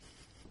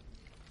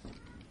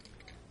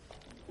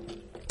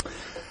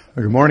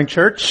Good morning,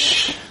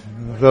 church.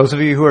 Those of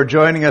you who are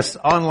joining us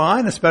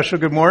online, a special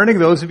good morning.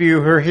 Those of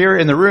you who are here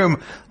in the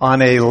room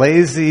on a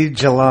lazy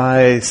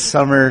July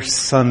summer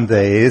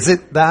Sunday. Is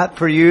it that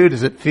for you?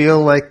 Does it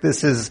feel like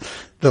this is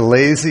the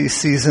lazy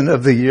season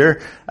of the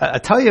year? I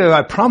tell you,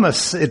 I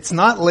promise it's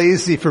not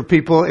lazy for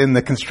people in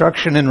the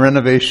construction and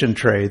renovation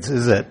trades,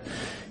 is it?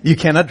 You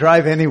cannot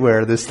drive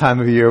anywhere this time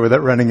of year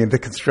without running into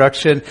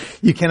construction.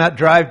 You cannot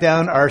drive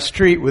down our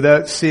street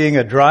without seeing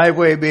a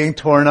driveway being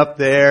torn up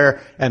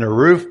there and a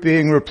roof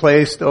being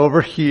replaced over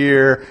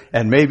here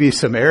and maybe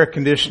some air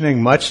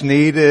conditioning much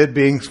needed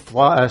being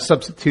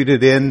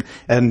substituted in.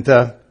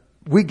 And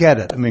we get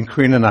it. I mean,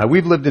 Karina and I,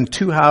 we've lived in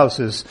two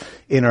houses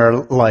in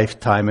our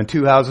lifetime, and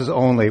two houses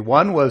only.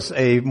 One was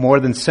a more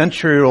than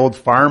century-old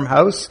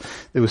farmhouse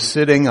that was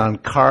sitting on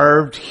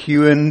carved,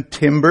 hewn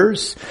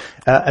timbers.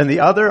 And the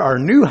other, our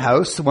new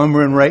house, the one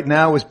we're in right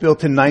now, was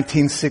built in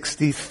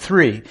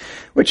 1963,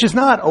 which is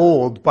not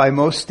old by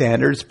most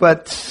standards,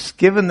 but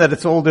given that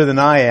it's older than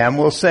I am,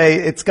 we'll say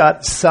it's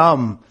got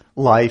some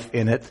life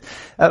in it.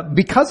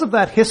 Because of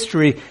that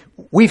history,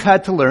 we've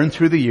had to learn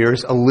through the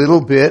years a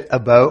little bit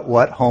about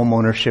what home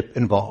ownership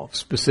involves,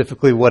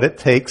 specifically what it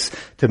takes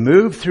to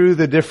move through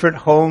the different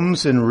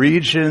homes and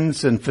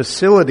regions and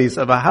facilities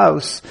of a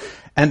house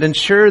and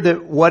ensure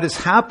that what is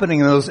happening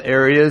in those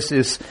areas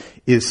is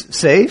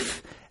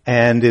safe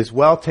and is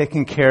well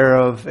taken care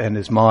of and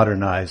is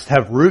modernized.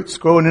 Have roots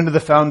growing into the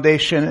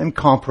foundation and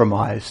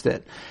compromised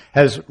it.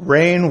 Has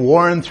rain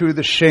worn through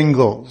the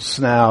shingles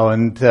now,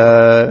 and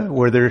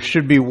where there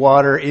should be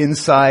water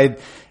inside,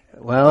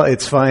 well,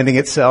 it's finding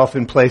itself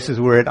in places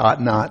where it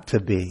ought not to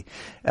be.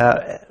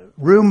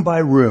 Room by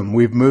room,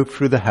 we've moved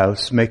through the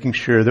house, making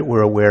sure that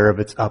we're aware of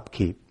its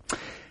upkeep.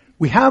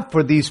 We have,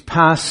 for these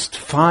past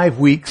 5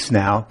 weeks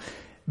now,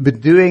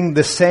 been doing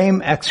the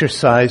same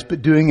exercise,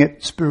 but doing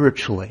it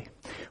spiritually.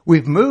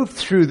 We've moved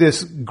through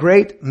this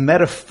great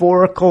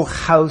metaphorical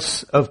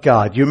house of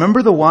God. You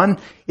remember the one?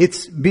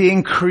 It's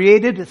being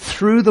created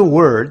through the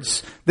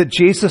words that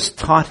Jesus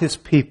taught his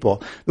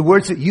people. The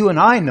words that you and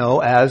I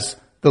know as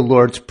the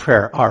Lord's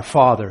Prayer. Our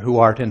Father, who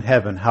art in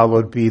heaven,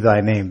 hallowed be thy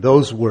name.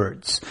 Those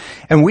words.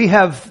 And we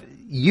have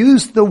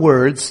used the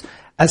words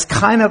as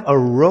kind of a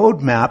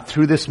roadmap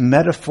through this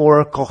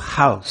metaphorical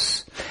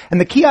house.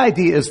 And the key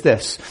idea is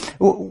this.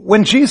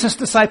 When Jesus'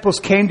 disciples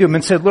came to him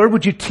and said, Lord,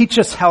 would you teach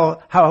us how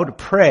to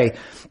pray?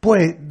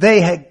 Boy, they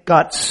had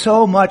got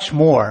so much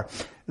more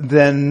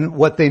than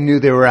what they knew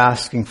they were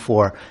asking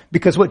for.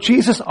 Because what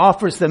Jesus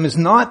offers them is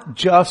not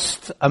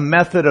just a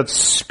method of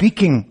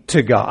speaking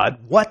to God,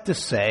 what to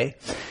say,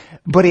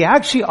 but he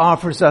actually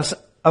offers us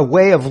a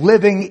way of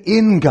living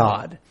in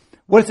God.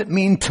 What does it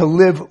mean to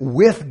live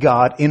with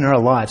God in our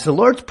lives? The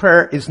Lord's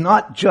Prayer is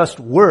not just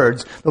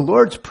words. The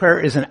Lord's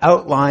Prayer is an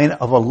outline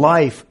of a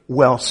life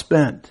well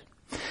spent.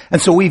 And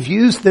so we've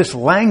used this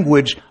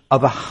language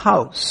of a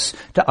house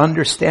to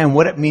understand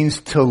what it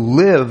means to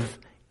live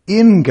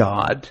in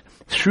God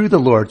through the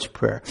Lord's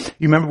Prayer.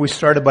 You remember we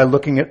started by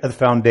looking at the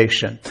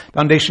foundation.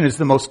 Foundation is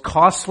the most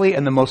costly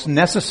and the most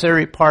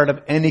necessary part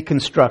of any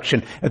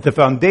construction. If the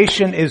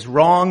foundation is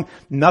wrong,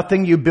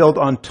 nothing you build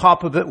on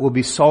top of it will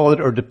be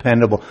solid or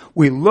dependable.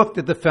 We looked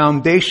at the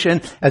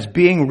foundation as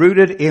being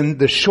rooted in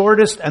the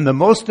shortest and the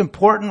most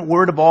important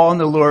word of all in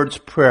the Lord's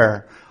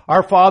Prayer.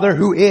 Our Father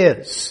who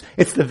is.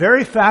 It's the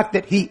very fact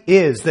that he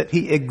is, that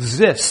he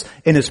exists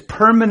in his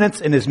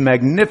permanence, in his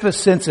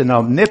magnificence and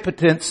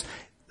omnipotence.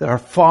 Our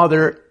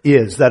Father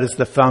is. That is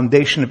the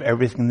foundation of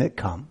everything that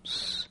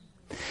comes.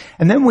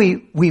 And then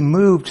we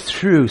moved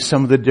through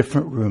some of the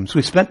different rooms.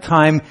 We spent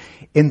time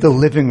in the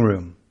living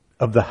room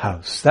of the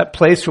house. That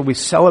place where we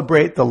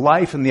celebrate the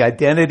life and the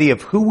identity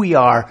of who we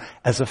are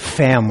as a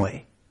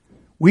family.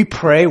 We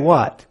pray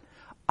what?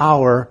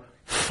 Our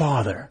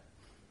Father.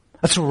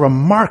 That's a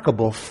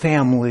remarkable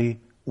family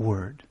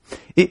word.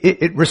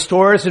 It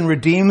restores and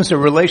redeems a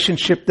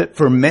relationship that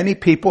for many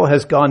people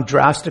has gone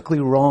drastically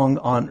wrong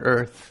on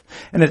earth.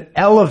 And it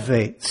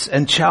elevates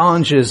and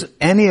challenges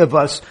any of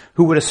us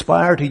who would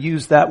aspire to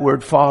use that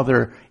word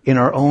Father in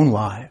our own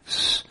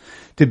lives.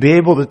 To be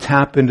able to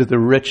tap into the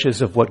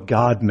riches of what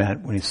God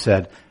meant when he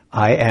said,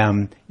 I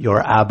am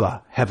your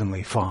Abba,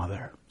 Heavenly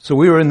Father. So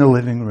we were in the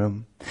living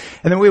room.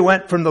 And then we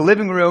went from the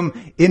living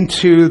room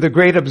into the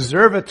great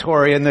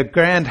observatory in the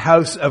grand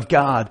house of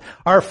God.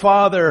 Our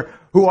Father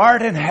who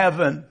art in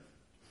heaven.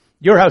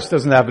 Your house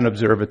doesn't have an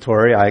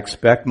observatory, I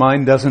expect.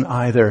 Mine doesn't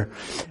either.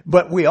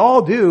 But we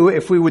all do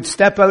if we would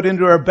step out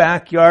into our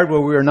backyard where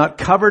we are not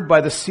covered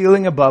by the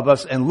ceiling above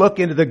us and look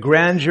into the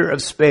grandeur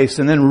of space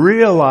and then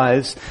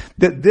realize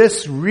that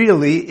this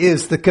really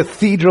is the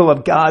cathedral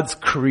of God's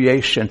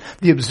creation.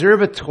 The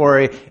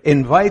observatory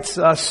invites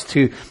us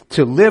to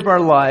live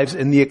our lives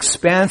in the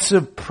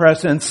expansive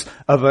presence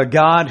of a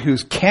God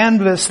whose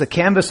canvas, the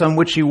canvas on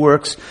which he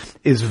works,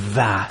 is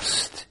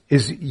vast,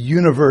 is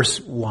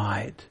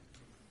universe-wide.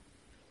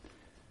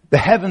 The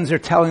heavens are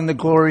telling the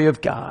glory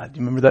of God. You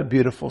remember that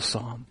beautiful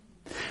psalm?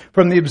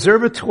 From the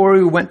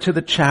observatory, we went to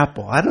the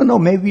chapel. I don't know,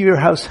 maybe your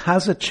house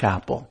has a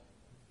chapel.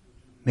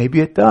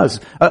 Maybe it does.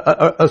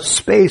 A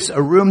space,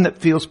 a room that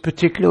feels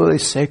particularly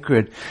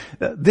sacred.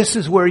 This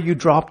is where you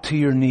drop to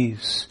your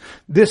knees.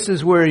 This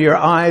is where your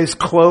eyes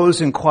close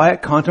in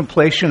quiet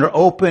contemplation or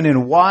open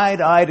in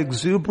wide-eyed,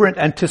 exuberant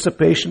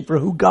anticipation for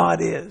who God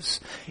is.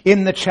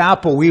 In the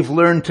chapel, we've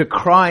learned to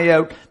cry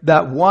out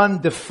that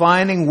one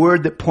defining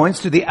word that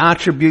points to the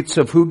attributes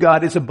of who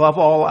God is above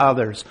all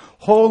others.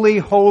 Holy,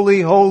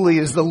 holy, holy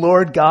is the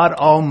Lord God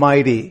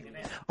Almighty.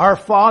 Our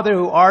Father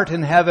who art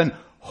in heaven,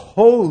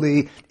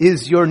 holy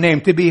is your name.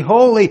 To be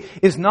holy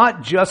is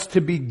not just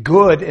to be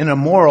good in a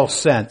moral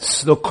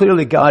sense, though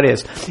clearly God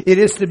is. It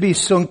is to be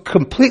so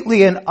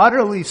completely and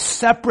utterly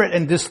separate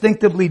and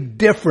distinctively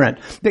different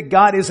that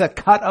God is a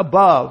cut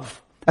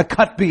above, a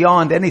cut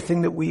beyond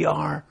anything that we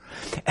are.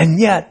 And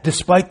yet,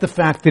 despite the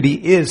fact that He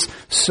is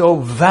so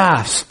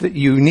vast that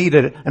you need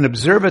an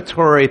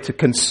observatory to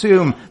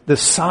consume the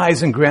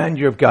size and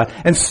grandeur of God,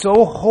 and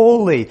so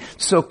holy,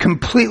 so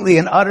completely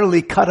and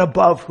utterly cut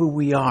above who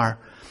we are,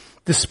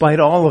 despite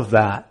all of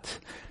that,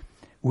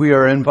 we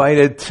are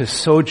invited to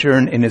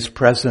sojourn in His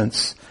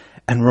presence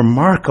and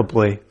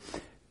remarkably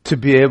to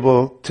be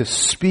able to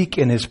speak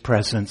in His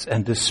presence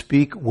and to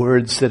speak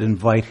words that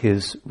invite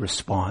His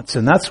response.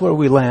 And that's where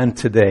we land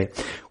today.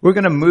 We're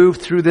going to move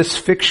through this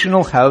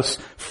fictional house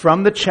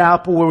from the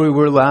chapel where we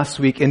were last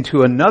week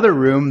into another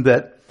room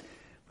that,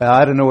 well,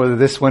 I don't know whether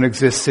this one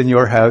exists in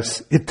your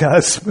house. It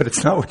does, but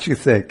it's not what you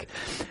think.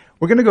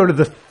 We're going to go to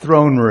the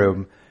throne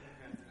room.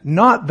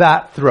 Not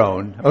that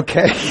throne,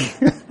 okay?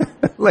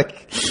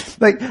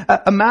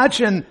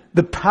 Imagine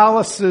the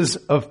palaces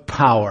of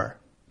power.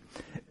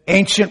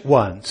 Ancient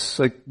ones,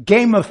 like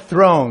Game of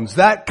Thrones,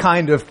 that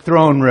kind of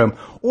throne room.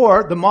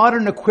 Or the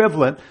modern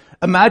equivalent,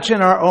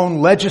 imagine our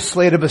own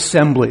legislative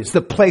assemblies,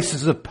 the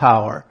places of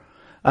power.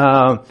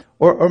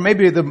 Or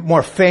maybe the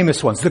more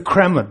famous ones, the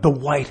Kremlin, the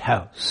White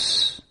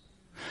House.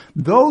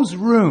 Those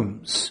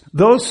rooms,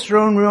 those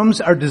throne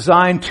rooms are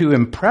designed to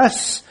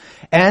impress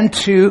and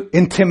to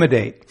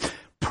intimidate.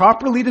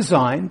 Properly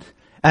designed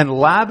and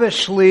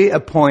lavishly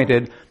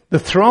appointed, the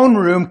throne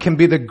room can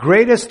be the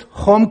greatest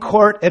home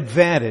court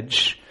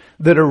advantage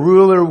that a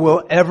ruler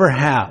will ever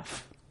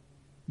have.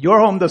 Your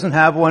home doesn't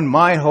have one,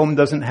 my home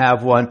doesn't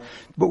have one,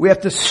 but we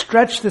have to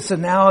stretch this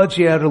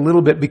analogy out a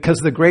little bit because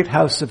the great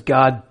house of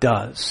God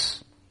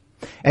does.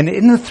 And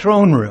in the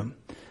throne room,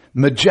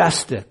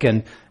 majestic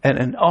and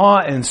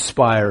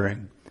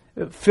awe-inspiring,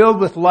 filled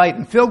with light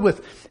and filled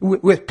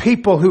with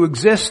people who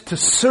exist to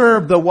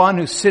serve the one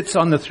who sits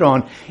on the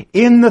throne.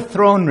 In the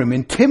throne room,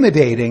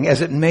 intimidating as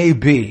it may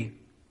be,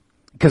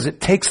 because it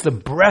takes the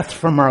breath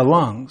from our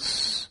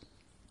lungs,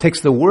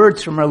 takes the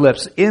words from our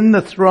lips. In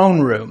the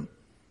throne room,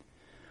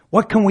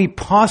 what can we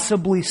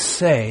possibly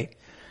say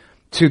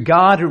to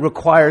God who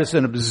requires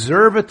an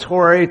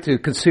observatory to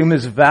consume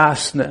His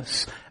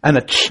vastness and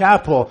a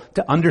chapel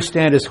to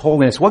understand His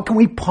holiness? What can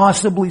we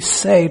possibly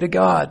say to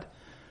God?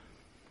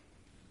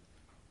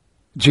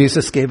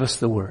 Jesus gave us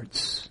the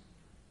words.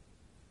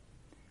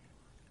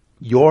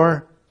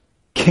 Your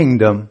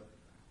kingdom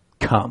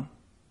come.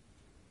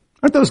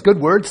 Aren't those good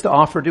words to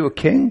offer to a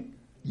king?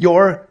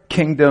 Your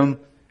kingdom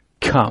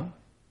come.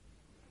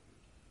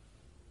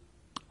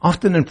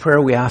 Often in prayer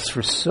we ask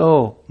for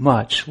so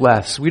much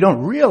less. We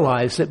don't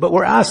realize it, but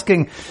we're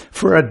asking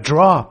for a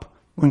drop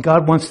when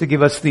God wants to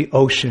give us the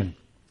ocean.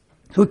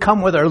 So we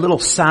come with our little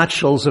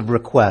satchels of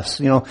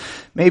requests,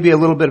 maybe a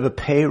little bit of a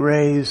pay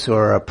raise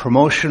or a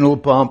promotional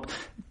bump,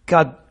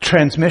 God,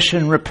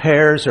 transmission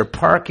repairs or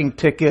parking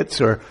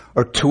tickets or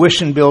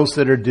tuition bills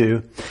that are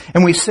due.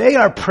 And we say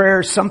our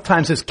prayers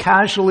sometimes as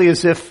casually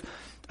as if,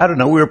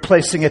 we were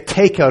placing a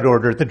takeout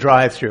order at the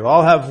drive-thru.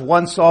 I'll have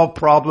one solved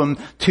problem,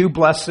 2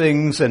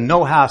 blessings, and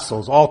no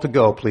hassles. All to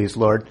go, please,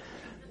 Lord.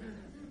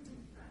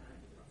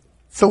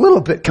 It's a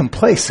little bit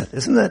complacent,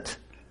 isn't it?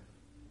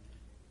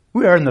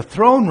 We are in the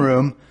throne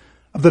room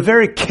of the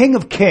very King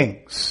of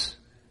Kings.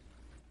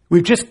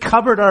 We've just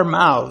covered our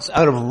mouths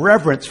out of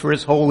reverence for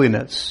His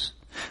holiness.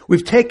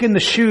 We've taken the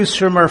shoes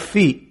from our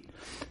feet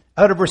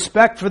out of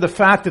respect for the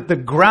fact that the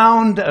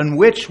ground on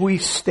which we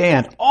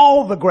stand,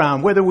 all the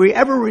ground, whether we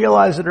ever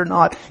realize it or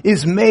not,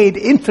 is made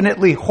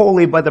infinitely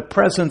holy by the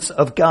presence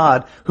of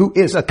God who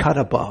is a cut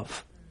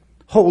above.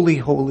 Holy,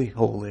 holy,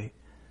 holy.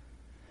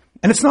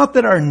 And it's not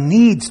that our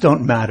needs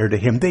don't matter to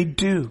Him. They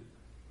do.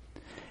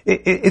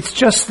 It's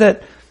just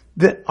that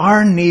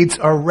our needs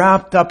are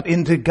wrapped up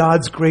into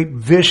God's great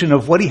vision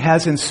of what He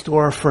has in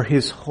store for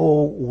His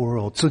whole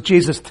world. So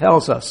Jesus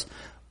tells us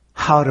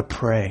how to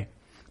pray.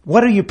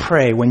 What do you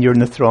pray when you're in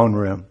the throne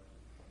room?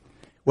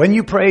 When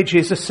you pray,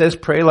 Jesus says,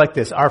 pray like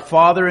this. Our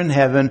Father in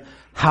heaven,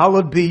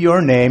 hallowed be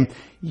your name,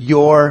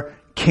 your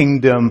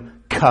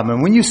kingdom come.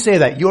 And when you say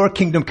that, your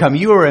kingdom come,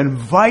 you are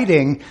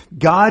inviting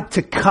God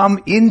to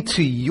come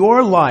into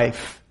your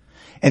life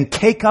and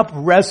take up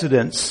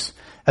residence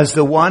as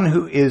the one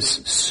who is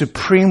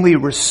supremely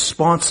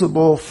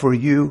responsible for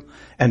you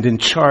and in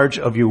charge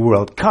of your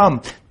world.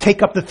 Come,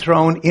 take up the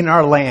throne in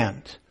our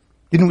land.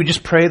 Didn't we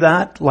just pray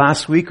that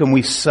last week when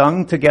we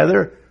sung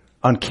together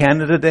on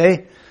Canada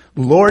Day?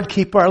 Lord,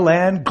 keep our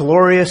land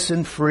glorious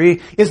and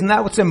free. Isn't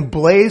that what's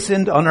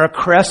emblazoned on our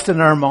crest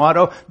and our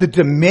motto? The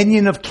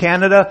Dominion of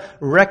Canada,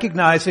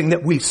 recognizing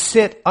that we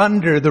sit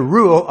under the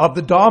rule of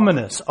the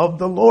dominus of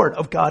the Lord,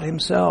 of God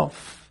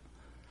himself.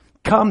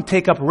 Come,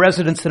 take up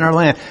residence in our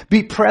land.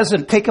 Be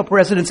present, take up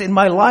residence in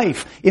my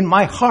life, in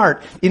my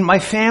heart, in my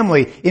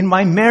family, in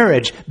my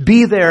marriage.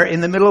 Be there in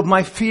the middle of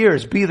my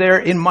fears. Be there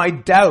in my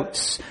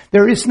doubts.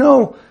 There is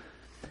no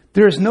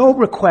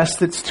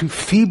request that's too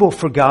feeble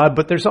for God,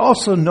 but there's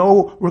also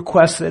no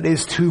request that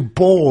is too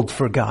bold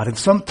for God. And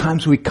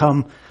sometimes we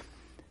come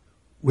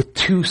with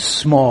too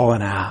small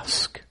an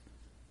ask.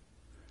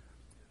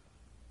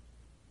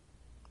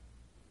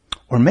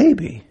 Or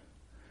maybe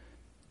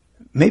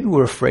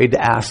we're afraid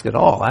to ask at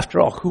all.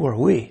 After all, who are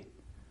we?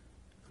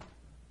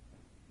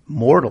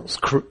 Mortals,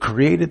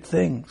 created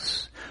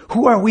things.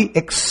 Who are we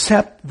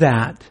except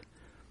that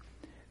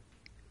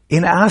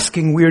in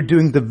asking we are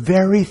doing the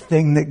very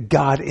thing that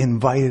God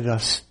invited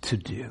us to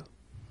do?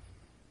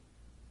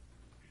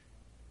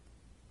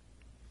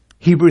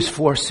 Hebrews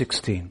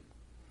 4:16.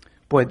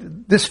 Boy,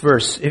 this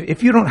verse,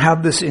 if you don't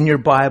have this in your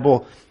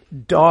Bible,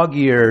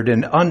 dog-eared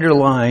and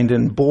underlined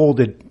and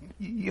bolded,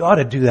 you ought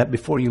to do that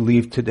before you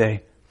leave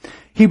today.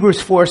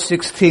 Hebrews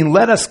 4:16,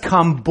 let us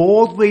come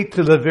boldly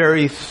to the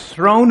very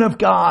throne of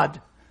God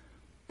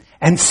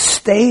and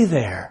stay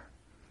there.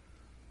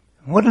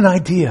 What an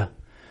idea.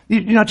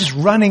 You're not just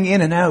running in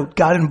and out.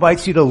 God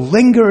invites you to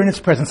linger in his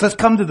presence. Let's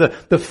come to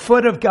the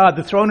foot of God,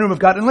 the throne room of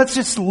God, and let's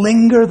just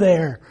linger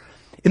there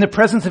in the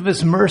presence of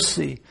his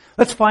mercy.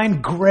 Let's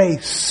find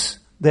grace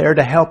there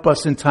to help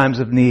us in times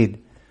of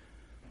need.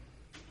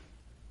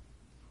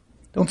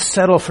 Don't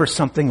settle for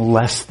something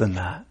less than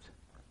that.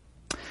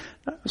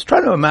 I was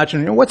trying to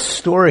imagine, what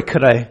story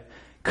could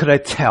I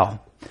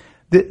tell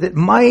that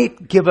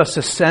might give us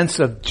a sense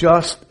of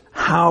just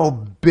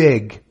how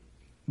big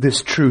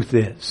this truth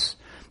is.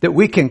 That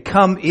we can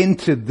come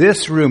into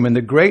this room in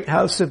the great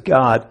house of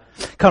God,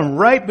 come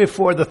right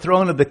before the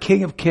throne of the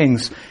King of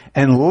Kings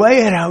and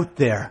lay it out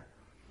there.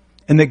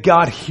 And that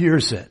God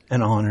hears it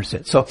and honors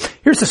it. So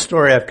here's a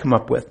story I've come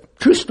up with.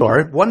 True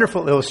story,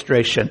 wonderful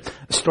illustration.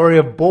 A story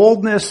of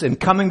boldness and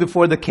coming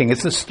before the king.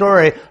 It's the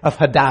story of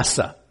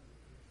Hadassah.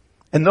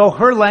 And though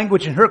her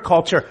language and her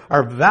culture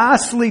are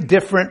vastly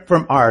different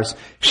from ours,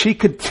 she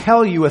could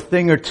tell you a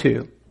thing or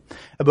two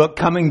about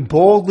coming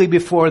boldly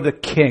before the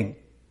king.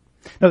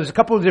 Now, there's a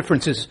couple of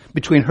differences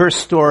between her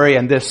story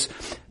and this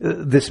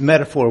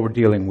metaphor we're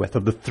dealing with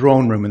of the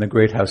throne room in the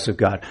great house of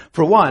God.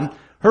 For one,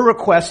 her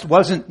request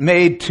wasn't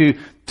made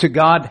to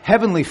God,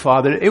 Heavenly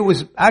Father. It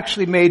was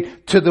actually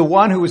made to the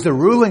one who was the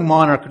ruling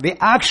monarch, the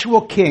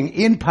actual king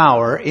in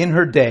power in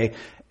her day,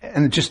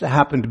 and it just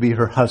happened to be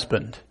her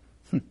husband.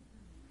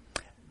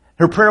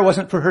 Her prayer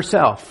wasn't for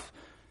herself.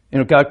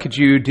 God, could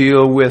you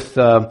deal with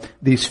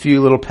these few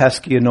little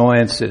pesky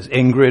annoyances?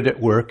 Ingrid at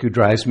work, who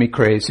drives me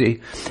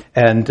crazy,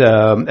 and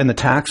the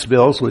tax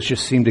bills, which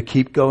just seem to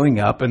keep going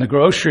up, and the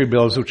grocery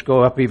bills, which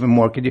go up even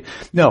more.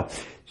 No,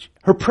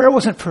 her prayer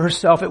wasn't for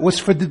herself. It was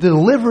for the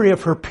delivery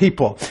of her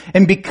people.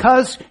 And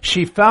because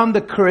she found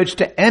the courage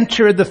to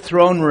enter the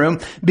throne room,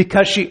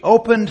 because she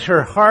opened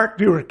her heart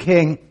to her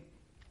king,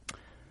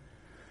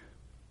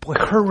 boy,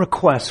 her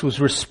request was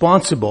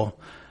responsible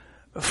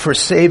for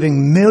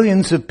saving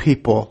millions of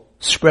people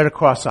spread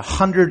across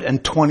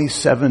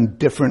 127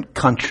 different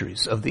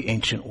countries of the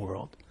ancient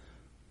world.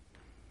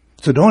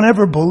 So don't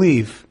ever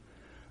believe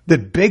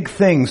that big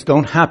things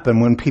don't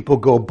happen when people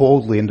go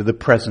boldly into the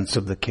presence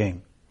of the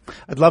king.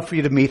 I'd love for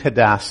you to meet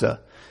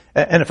Hadassah.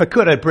 And if I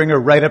could, I'd bring her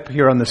right up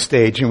here on the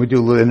stage and we'd do a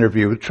little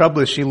interview. The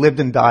trouble is she lived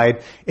and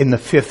died in the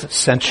 5th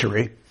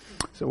century.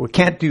 So we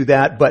can't do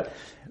that, but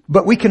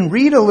we can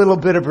read a little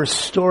bit of her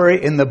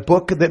story in the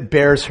book that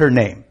bears her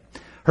name.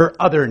 Her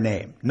other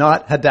name,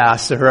 not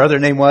Hadassah. Her other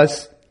name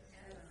was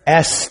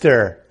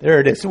Esther. There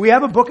it is. So we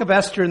have a book of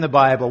Esther in the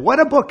Bible. What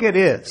a book it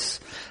is.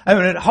 I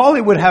mean,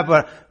 Hollywood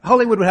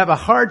would have a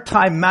hard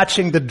time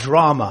matching the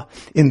drama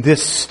in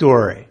this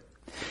story.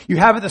 You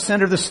have at the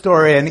center of the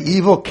story an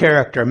evil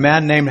character, a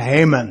man named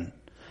Haman.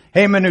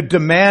 Haman, who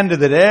demanded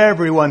that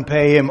everyone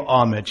pay him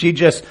homage. He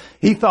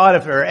thought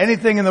if there were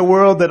anything in the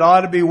world that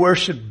ought to be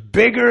worshipped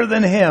bigger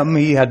than him,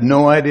 he had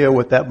no idea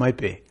what that might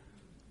be.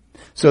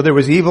 So there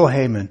was evil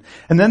Haman.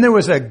 And then there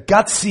was a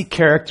gutsy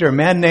character, a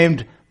man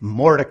named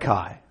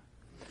Mordecai.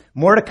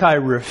 Mordecai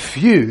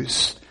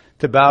refused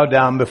to bow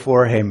down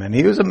before Haman.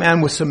 He was a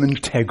man with some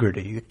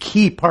integrity, the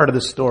key part of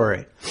the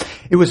story.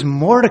 It was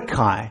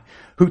Mordecai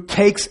who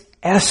takes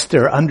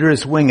Esther under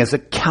his wing as a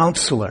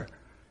counselor,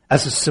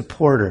 as a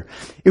supporter.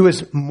 It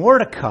was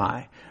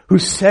Mordecai who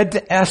said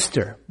to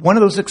Esther, one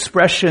of those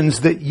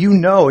expressions that you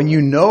know, and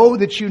you know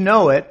that you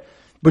know it,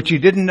 but you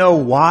didn't know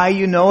why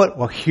you know it.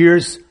 Well,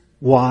 here's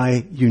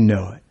why you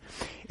know it.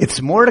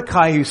 It's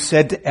Mordecai who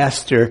said to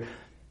Esther,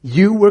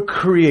 you were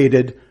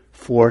created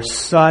for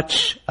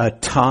such a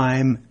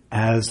time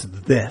as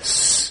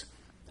this.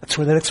 That's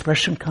where that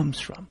expression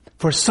comes from.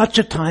 For such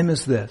a time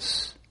as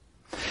this.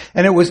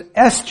 And it was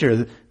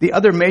Esther, the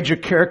other major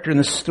character in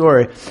the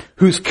story,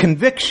 whose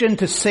conviction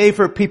to save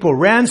her people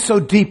ran so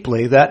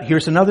deeply that,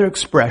 here's another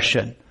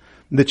expression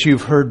that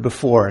you've heard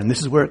before, and this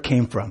is where it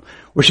came from,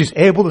 where she's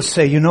able to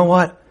say, you know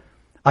what?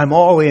 I'm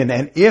all in,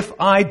 and if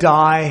I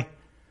die,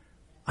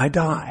 I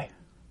die.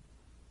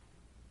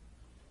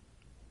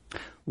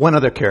 One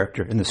other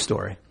character in the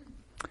story.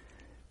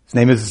 His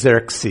name is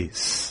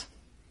Xerxes.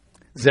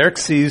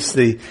 Xerxes,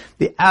 the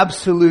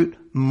absolute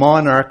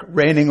monarch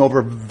reigning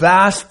over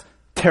vast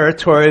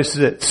territories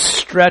that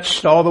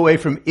stretched all the way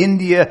from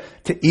India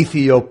to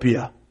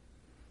Ethiopia.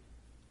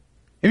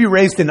 If you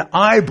raised an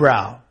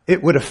eyebrow,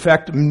 it would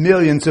affect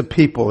millions of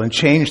people and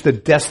change the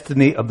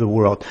destiny of the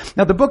world.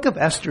 Now, the book of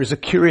Esther is a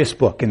curious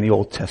book in the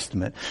Old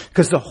Testament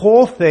because the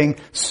whole thing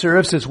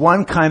serves as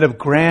one kind of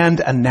grand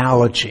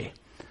analogy,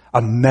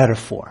 a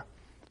metaphor.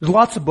 There's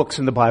lots of books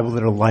in the Bible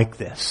that are like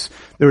this.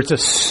 There's a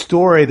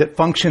story that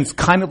functions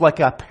kind of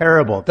like a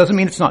parable. It doesn't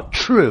mean it's not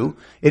true.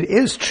 It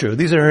is true.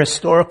 These are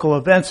historical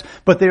events,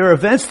 but they are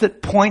events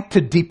that point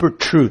to deeper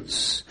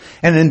truths.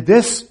 And in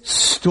this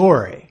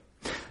story,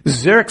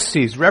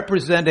 Xerxes,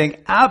 representing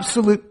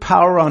absolute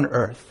power on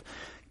earth,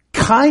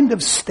 kind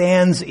of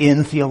stands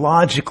in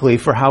theologically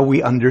for how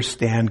we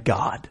understand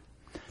God.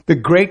 The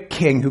great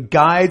king who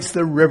guides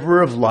the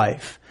river of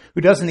life,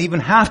 who doesn't even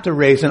have to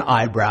raise an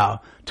eyebrow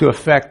to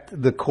affect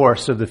the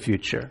course of the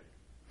future.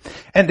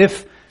 And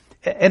if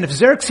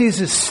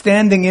Xerxes is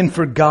standing in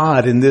for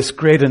God in this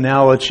great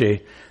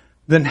analogy,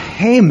 then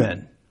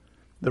Haman,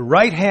 the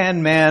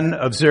right-hand man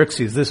of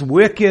Xerxes, this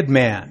wicked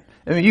man,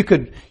 I mean, you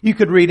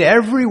could read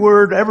every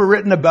word ever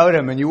written about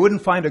him and you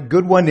wouldn't find a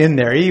good one in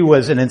there. He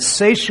was an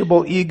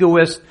insatiable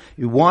egoist.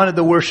 He wanted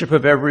the worship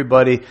of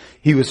everybody.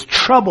 He was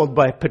troubled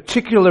by a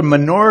particular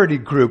minority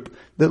group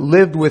that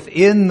lived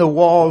within the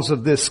walls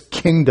of this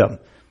kingdom,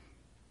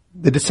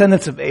 the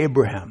descendants of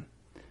Abraham,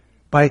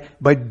 by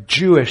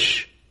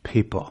Jewish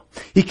people.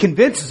 He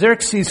convinced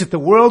Xerxes that the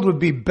world would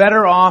be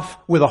better off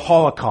with a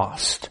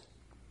Holocaust.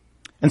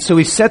 And so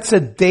he sets a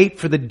date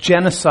for the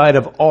genocide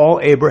of all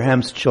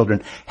Abraham's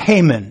children.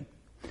 Haman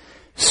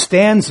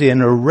stands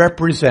in or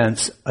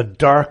represents a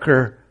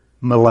darker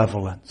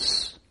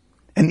malevolence.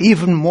 An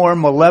even more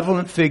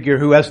malevolent figure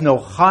who has no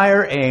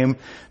higher aim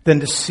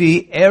than to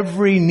see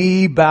every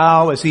knee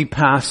bow as he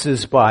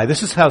passes by.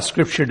 This is how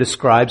Scripture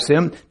describes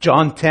him.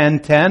 John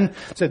 10:10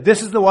 said,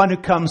 this is the one who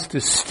comes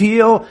to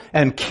steal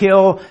and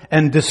kill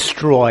and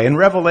destroy. In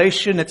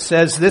Revelation it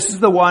says, this is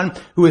the one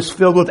who is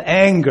filled with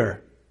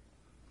anger,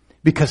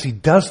 because he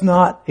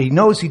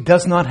knows he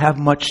does not have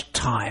much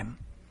time.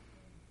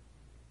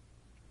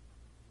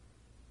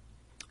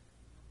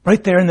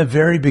 Right there in the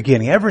very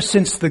beginning, ever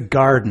since the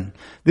garden,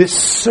 this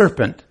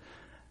serpent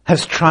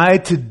has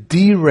tried to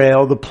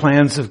derail the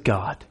plans of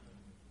God.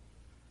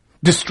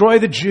 Destroy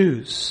the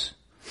Jews.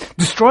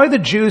 Destroy the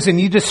Jews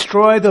and you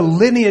destroy the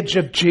lineage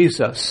of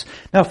Jesus.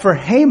 Now for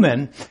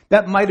Haman,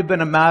 that might have been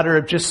a matter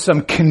of just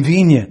some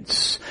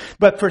convenience.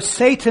 But for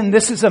Satan,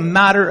 this is a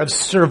matter of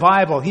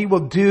survival. He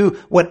will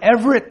do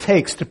whatever it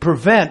takes to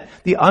prevent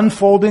the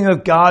unfolding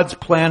of God's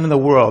plan in the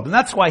world. And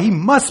that's why he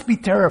must be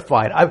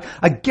terrified.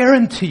 I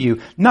guarantee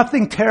you,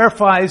 nothing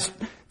terrifies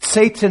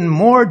Satan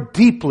more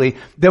deeply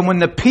than when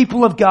the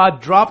people of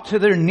God drop to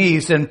their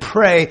knees and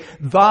pray,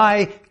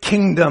 thy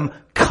kingdom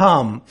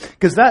come.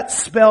 Because that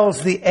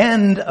spells the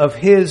end of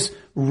his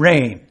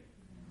reign.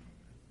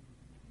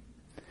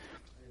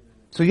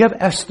 So you have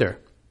Esther.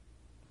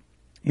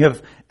 You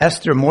have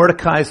Esther,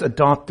 Mordecai's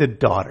adopted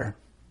daughter,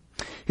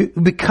 who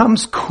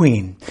becomes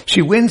queen.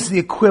 She wins the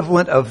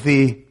equivalent of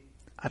the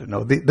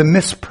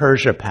Miss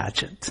Persia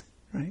pageant,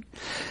 right?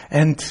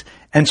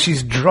 And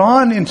she's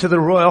drawn into the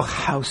royal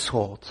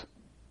household.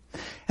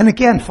 And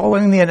again,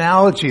 following the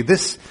analogy,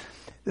 this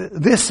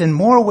in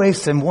more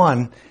ways than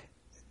one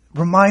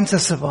reminds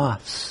us of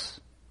us.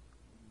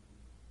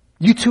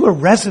 You two are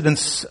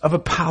residents of a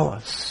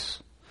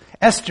palace.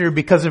 Esther,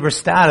 because of her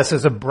status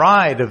as a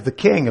bride of the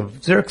king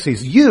of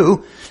Xerxes.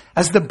 You,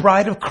 as the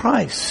bride of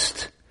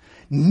Christ,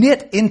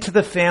 knit into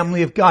the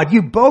family of God.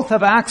 You both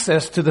have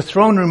access to the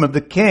throne room of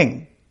the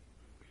king.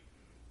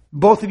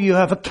 Both of you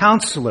have a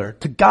counselor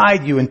to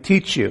guide you and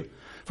teach you.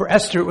 For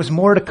Esther, it was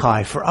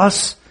Mordecai. For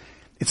us,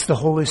 it's the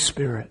Holy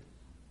Spirit.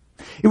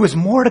 It was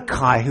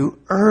Mordecai who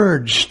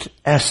urged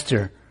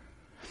Esther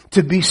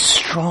to be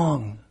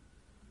strong,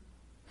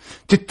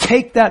 to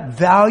take that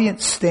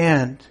valiant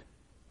stand,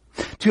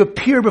 to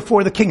appear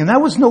before the king. And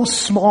that was no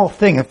small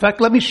thing. In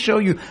fact, let me show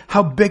you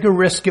how big a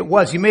risk it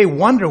was. You may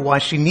wonder why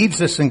she needs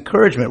this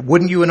encouragement.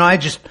 Wouldn't you and I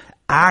just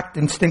act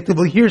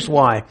instinctively? Here's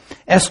why.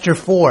 Esther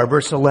 4,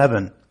 verse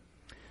 11.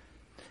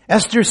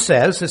 Esther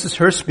says, this is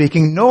her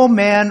speaking, no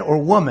man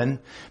or woman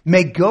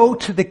may go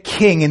to the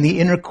king in the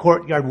inner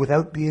courtyard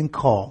without being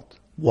called.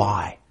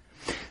 Why?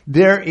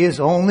 There is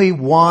only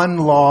one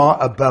law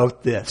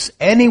about this.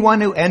 Anyone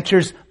who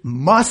enters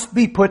must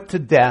be put to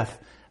death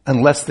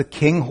unless the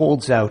king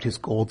holds out his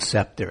gold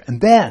scepter.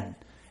 And then,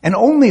 and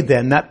only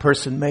then, that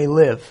person may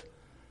live.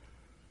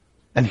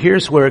 And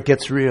here's where it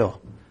gets real.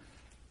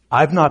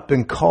 I've not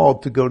been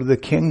called to go to the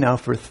king now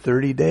for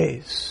 30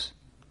 days.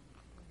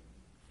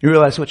 You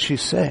realize what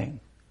she's saying.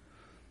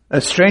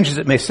 As strange as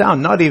it may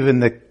sound, not even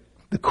the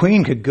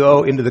queen could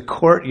go into the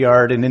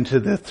courtyard and into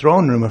the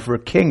throne room of her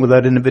king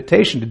without an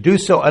invitation. To do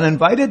so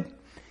uninvited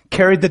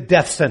carried the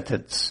death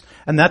sentence.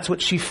 And that's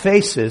what she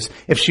faces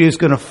if she is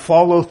going to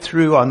follow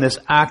through on this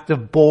act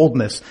of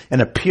boldness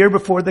and appear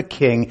before the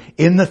king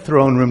in the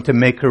throne room to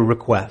make her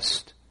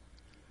request.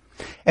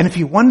 And if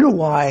you wonder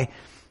why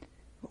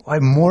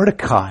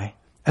Mordecai,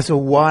 as a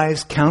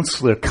wise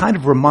counselor, kind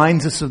of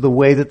reminds us of the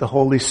way that the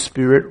Holy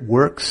Spirit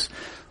works,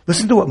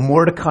 listen to what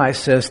Mordecai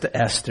says to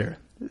Esther.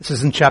 This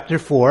is in chapter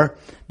 4,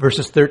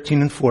 verses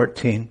 13 and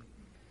 14.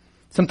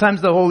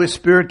 Sometimes the Holy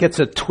Spirit gets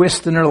a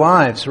twist in our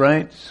lives,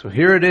 right? So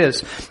here it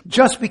is.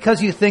 Just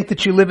because you think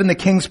that you live in the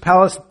king's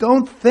palace,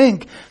 don't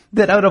think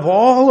that out of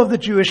all of the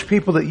Jewish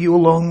people that you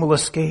alone will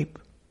escape.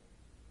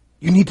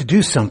 You need to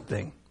do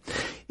something.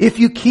 If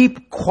you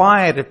keep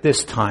quiet at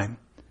this time,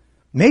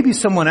 maybe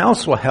someone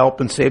else will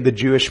help and save the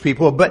Jewish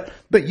people, but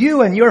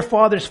you and your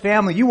father's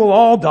family, you will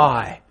all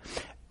die.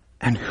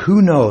 And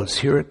who knows,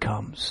 here it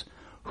comes.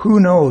 Who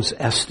knows,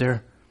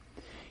 Esther?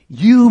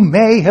 You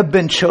may have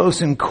been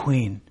chosen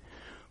queen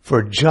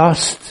for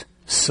just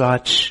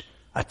such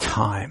a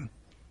time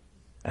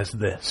as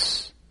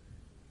this.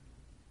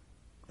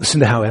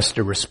 Listen to how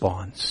Esther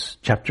responds.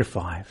 Chapter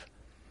 5.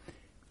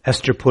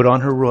 Esther put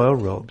on her royal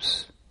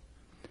robes.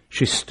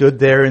 She stood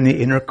there in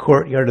the inner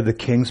courtyard of the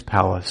king's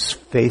palace,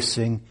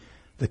 facing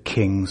the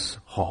king's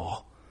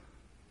hall.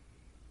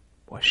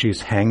 Boy,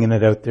 she's hanging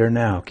it out there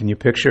now. Can you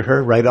picture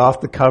her right off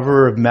the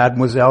cover of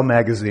Mademoiselle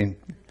magazine?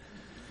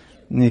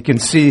 And you can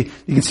see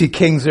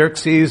King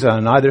Xerxes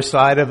on either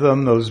side of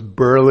them, those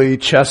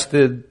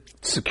burly-chested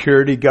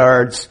security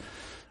guards.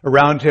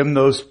 Around him,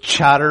 those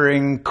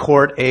chattering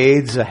court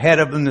aides. Ahead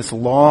of him, this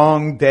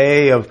long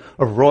day of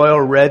royal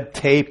red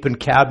tape and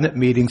cabinet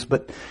meetings.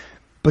 But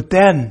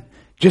then,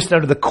 just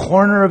out of the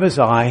corner of his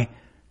eye,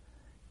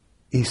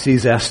 he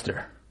sees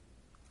Esther,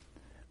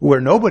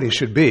 where nobody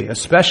should be,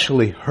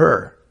 especially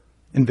her,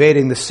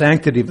 invading the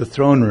sanctity of the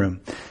throne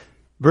room.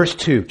 Verse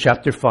 2,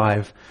 chapter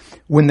 5.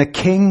 When the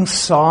king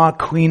saw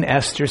Queen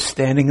Esther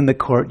standing in the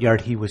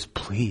courtyard, he was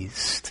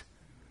pleased.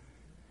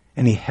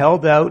 And he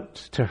held out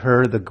to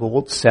her the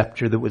gold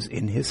scepter that was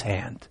in his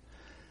hand.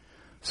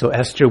 So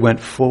Esther went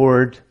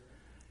forward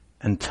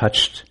and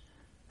touched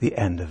the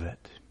end of it.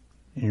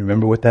 And you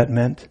remember what that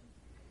meant?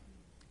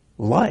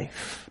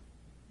 Life.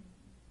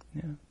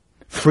 Yeah.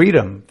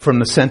 Freedom from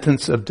the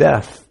sentence of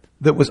death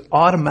that was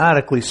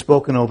automatically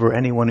spoken over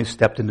anyone who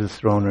stepped into the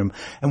throne room.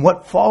 And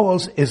what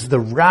follows is the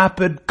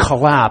rapid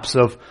collapse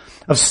of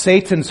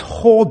Satan's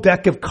whole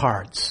deck of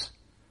cards.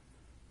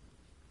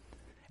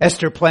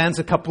 Esther plans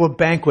a couple of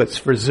banquets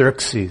for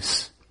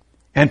Xerxes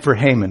and for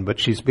Haman, but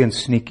she's been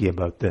sneaky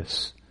about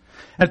this.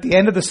 At the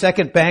end of the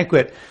second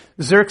banquet,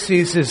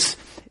 Xerxes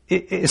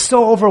is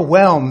so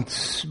overwhelmed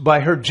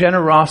by her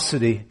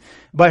generosity,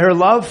 by her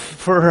love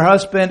for her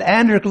husband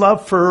and her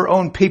love for her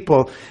own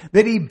people,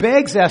 that he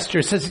begs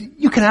Esther, says,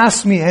 you can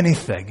ask me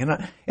anything,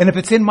 and if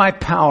it's in my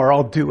power,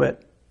 I'll do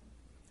it.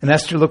 And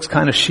Esther looks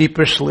kind of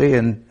sheepishly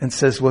and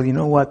says, well, you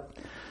know what?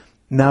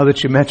 Now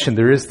that you mentioned,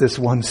 there is this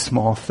one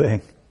small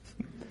thing.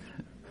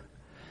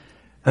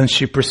 And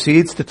she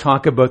proceeds to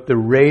talk about the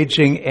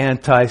raging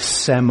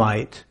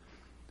anti-Semite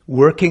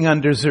working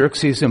under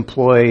Xerxes'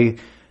 employee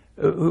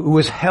who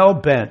was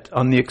hell-bent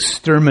on the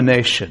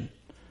extermination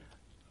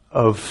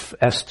of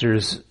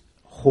Esther's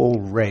whole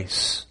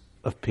race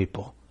of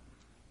people.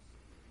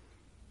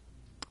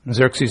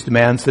 Xerxes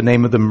demands the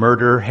name of the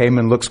murderer.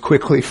 Haman looks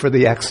quickly for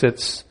the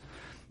exits.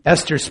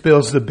 Esther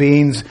spills the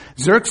beans.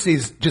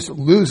 Xerxes just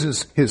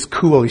loses his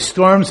cool. He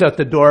storms out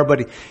the door,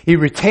 but he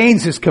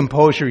retains his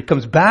composure. He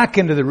comes back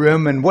into the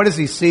room, and what does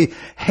he see?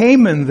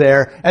 Haman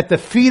there at the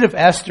feet of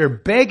Esther,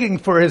 begging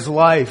for his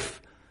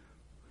life.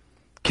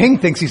 King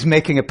thinks he's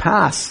making a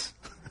pass.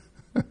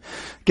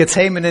 Gets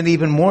Haman in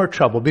even more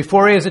trouble.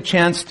 Before he has a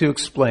chance to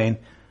explain,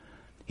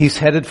 he's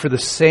headed for the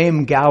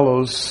same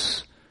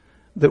gallows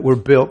that were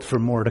built for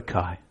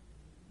Mordecai.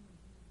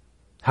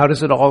 How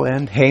does it all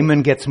end?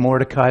 Haman gets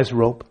Mordecai's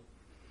rope.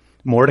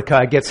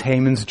 Mordecai gets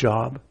Haman's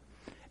job.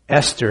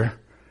 Esther,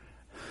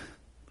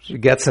 she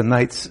gets a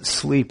night's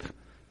sleep.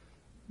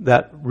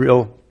 That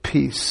real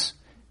peace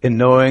in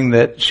knowing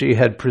that she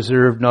had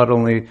preserved not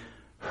only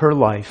her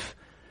life,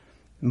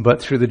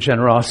 but through the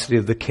generosity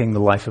of the king, the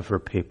life of her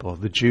people.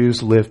 The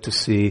Jews lived to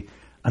see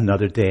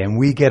another day. And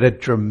we get a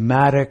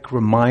dramatic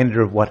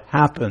reminder of what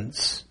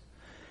happens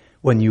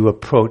when you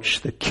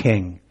approach the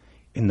king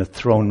in the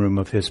throne room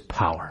of his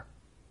power.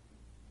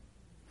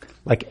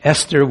 Like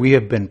Esther, we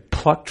have been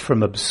plucked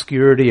from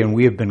obscurity and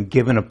we have been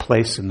given a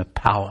place in the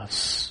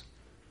palace.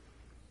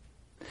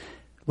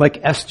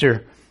 Like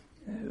Esther,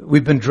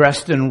 we've been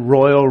dressed in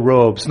royal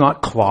robes,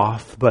 not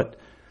cloth, but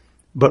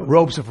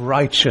robes of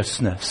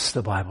righteousness,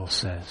 the Bible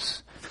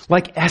says.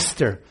 Like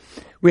Esther,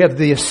 we have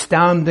the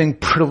astounding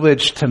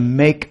privilege to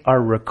make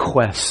our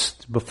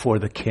request before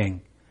the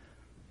king.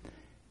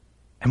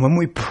 And when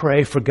we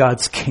pray for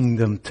God's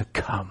kingdom to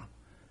come,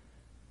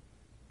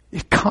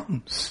 it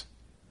comes.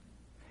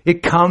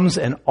 It comes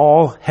and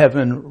all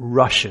heaven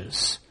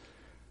rushes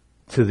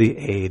to the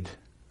aid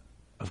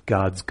of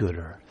God's good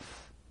earth.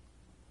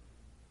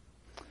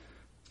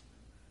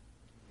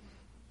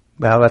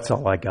 Well, that's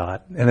all I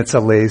got. And it's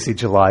a lazy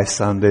July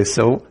Sunday.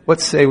 So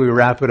let's say we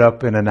wrap it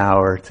up in an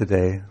hour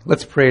today.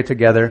 Let's pray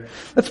together.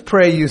 Let's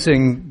pray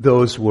using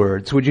those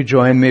words. Would you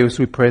join me as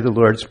we pray the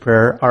Lord's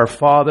Prayer? Our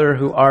Father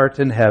who art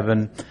in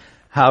heaven,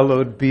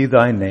 hallowed be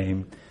thy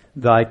name.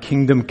 Thy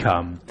kingdom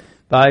come.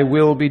 Thy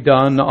will be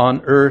done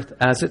on earth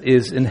as it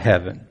is in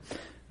heaven.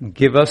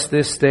 Give us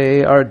this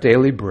day our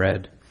daily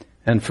bread,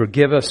 and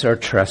forgive us our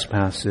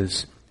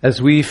trespasses,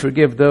 as we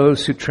forgive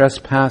those who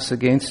trespass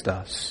against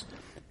us.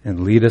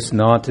 And lead us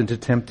not into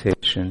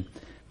temptation,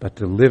 but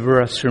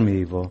deliver us from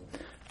evil.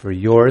 For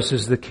yours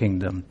is the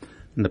kingdom,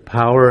 and the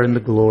power and the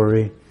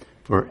glory,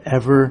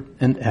 forever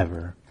and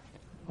ever.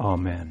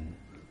 Amen.